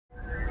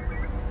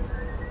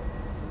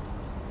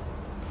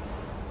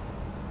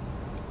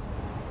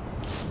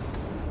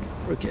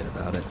Forget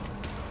about it.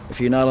 If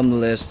you're not on the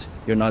list,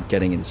 you're not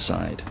getting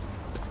inside.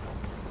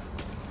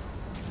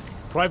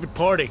 Private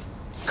party.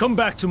 Come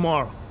back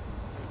tomorrow.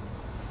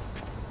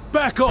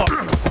 Back off!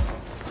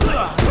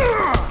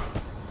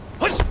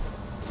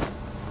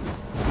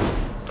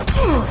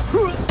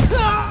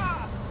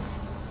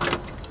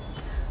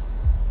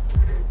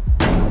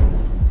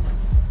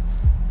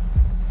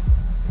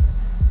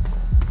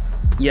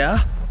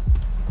 Yeah?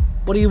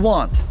 What do you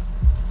want?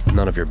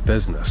 None of your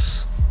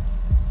business.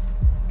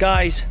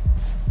 Guys,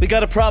 we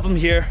got a problem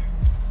here.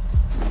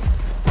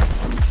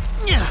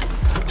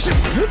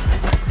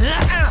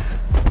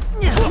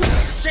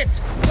 Shit!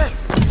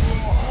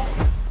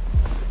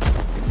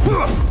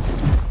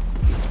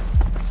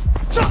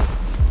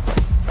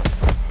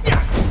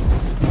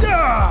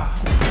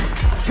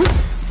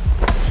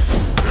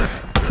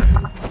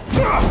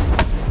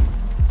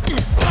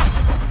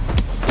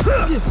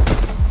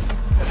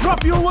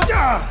 Drop your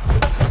weapon!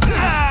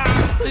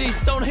 Please,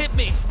 don't hit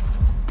me!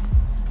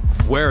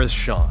 Where is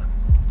Sean?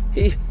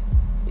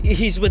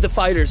 He's with the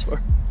fighters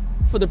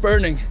for the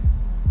burning.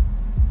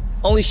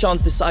 Only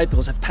Sean's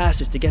disciples have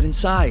passes to get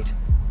inside.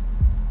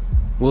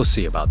 We'll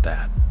see about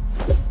that.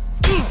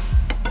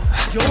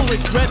 You'll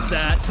regret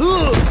that.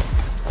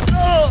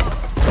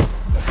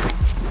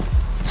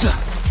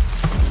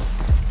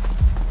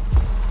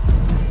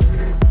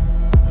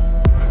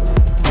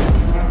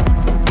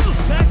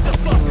 Back the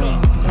fuck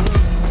up!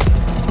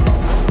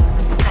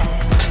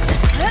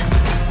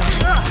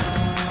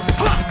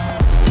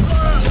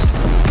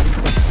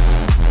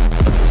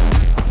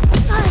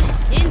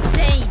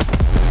 Insane!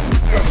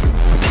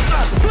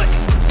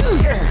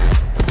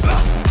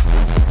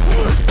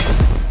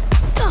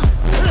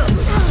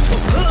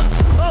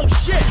 Oh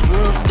shit!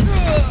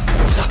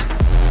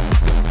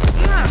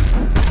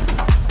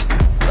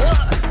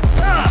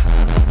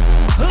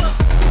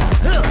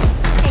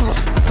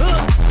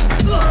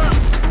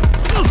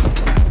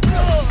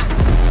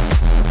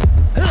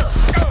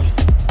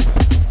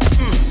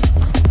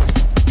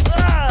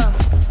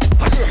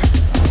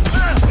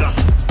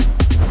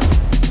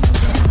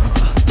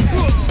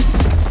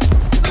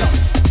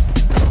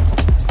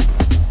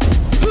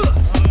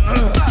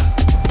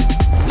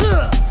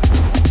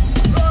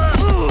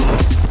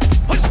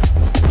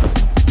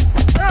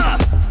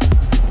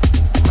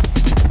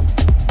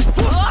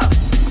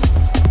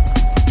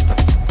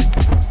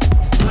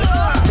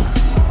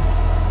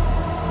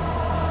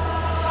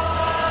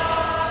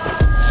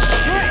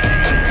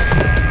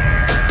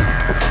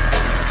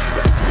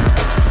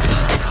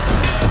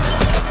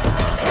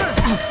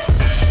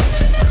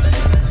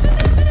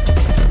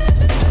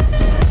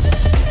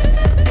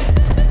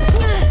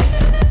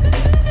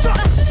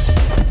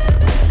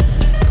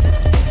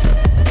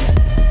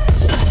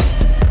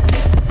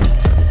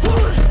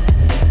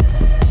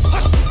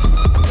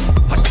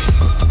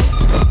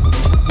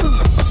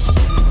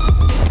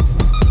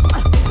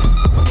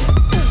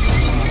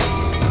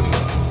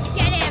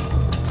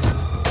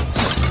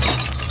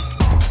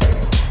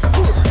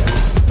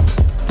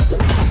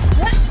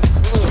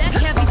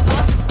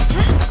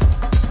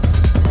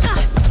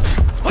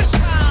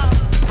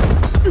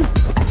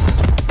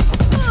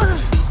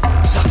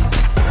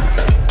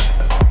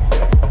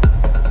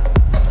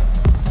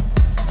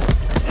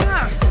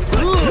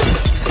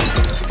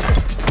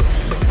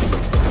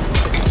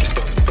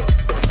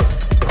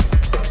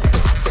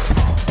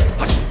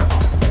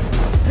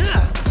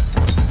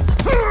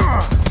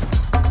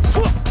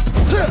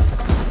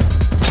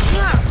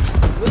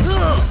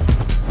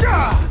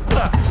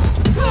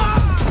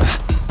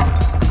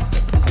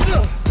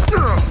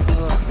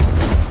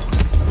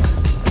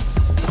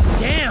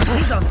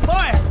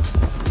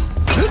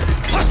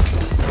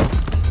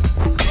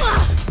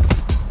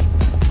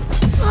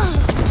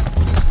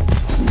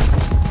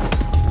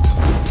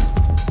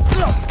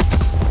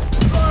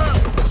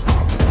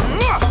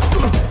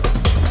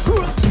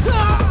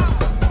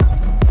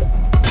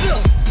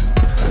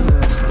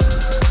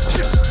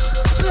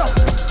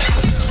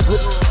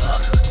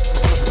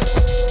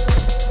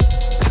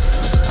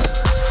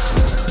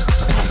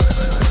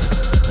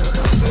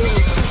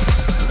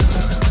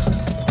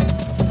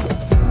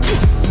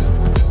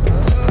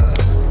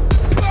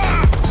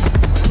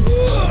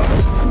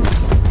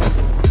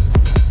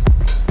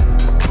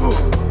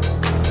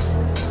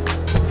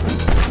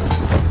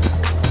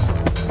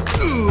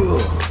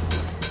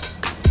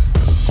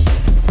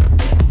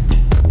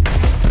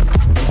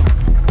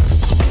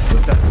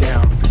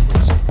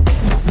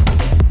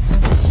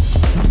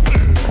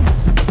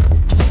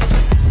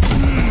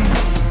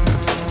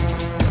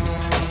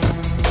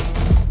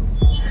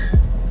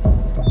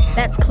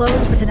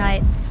 closed for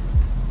tonight.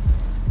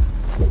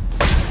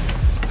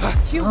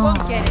 You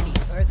won't get any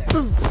further.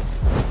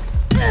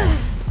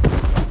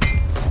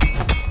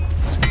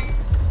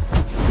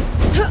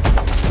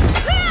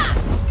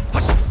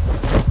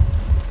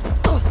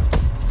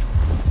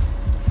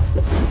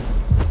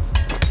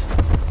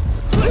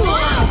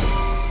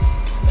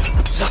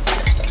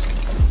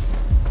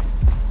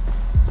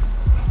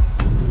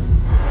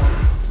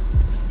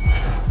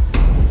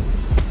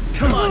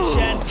 Come on,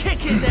 Shen, kick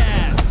his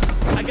ass!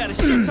 I got a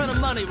shit ton of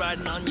money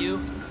riding on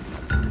you.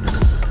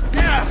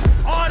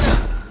 Order!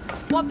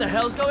 What the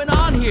hell's going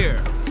on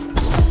here?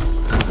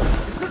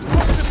 Is this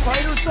part of the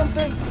fight or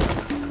something?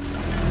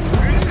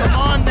 Come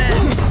on, then.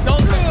 Don't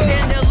just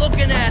stand there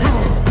looking at it.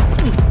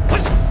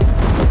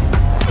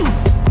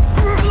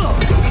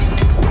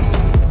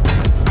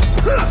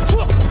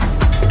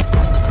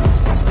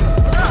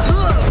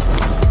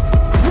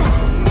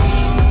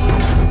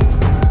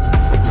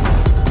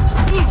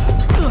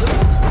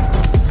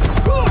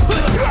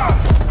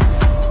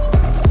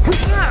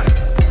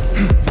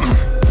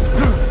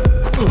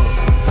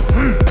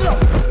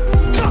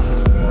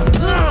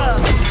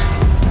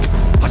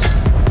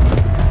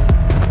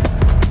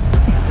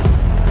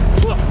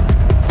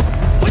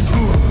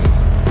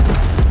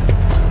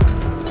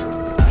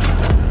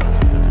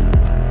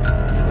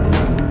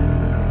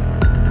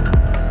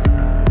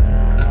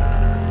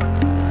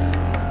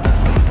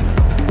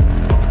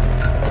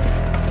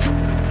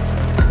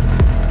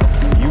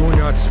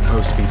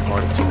 Supposed to be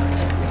part of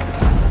tonight's.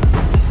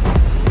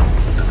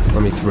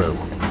 Let me through.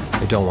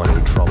 I don't want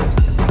any trouble.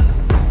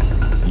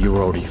 You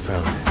already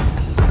found it.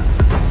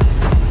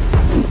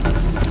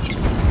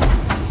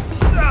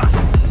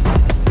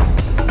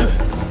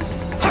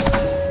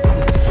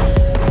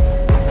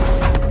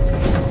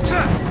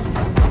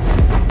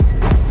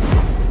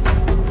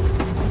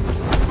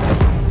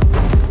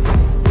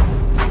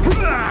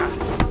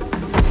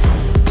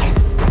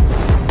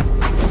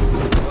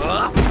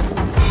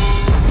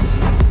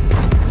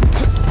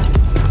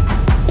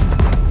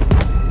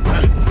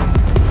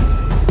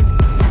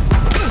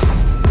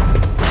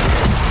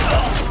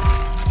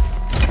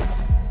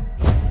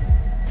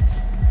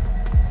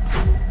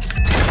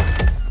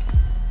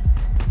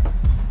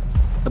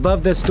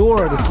 Above this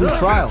door are the 3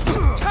 trials.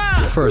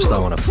 First, I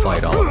want to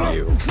fight all of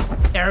you.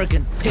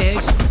 Arrogant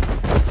pigs.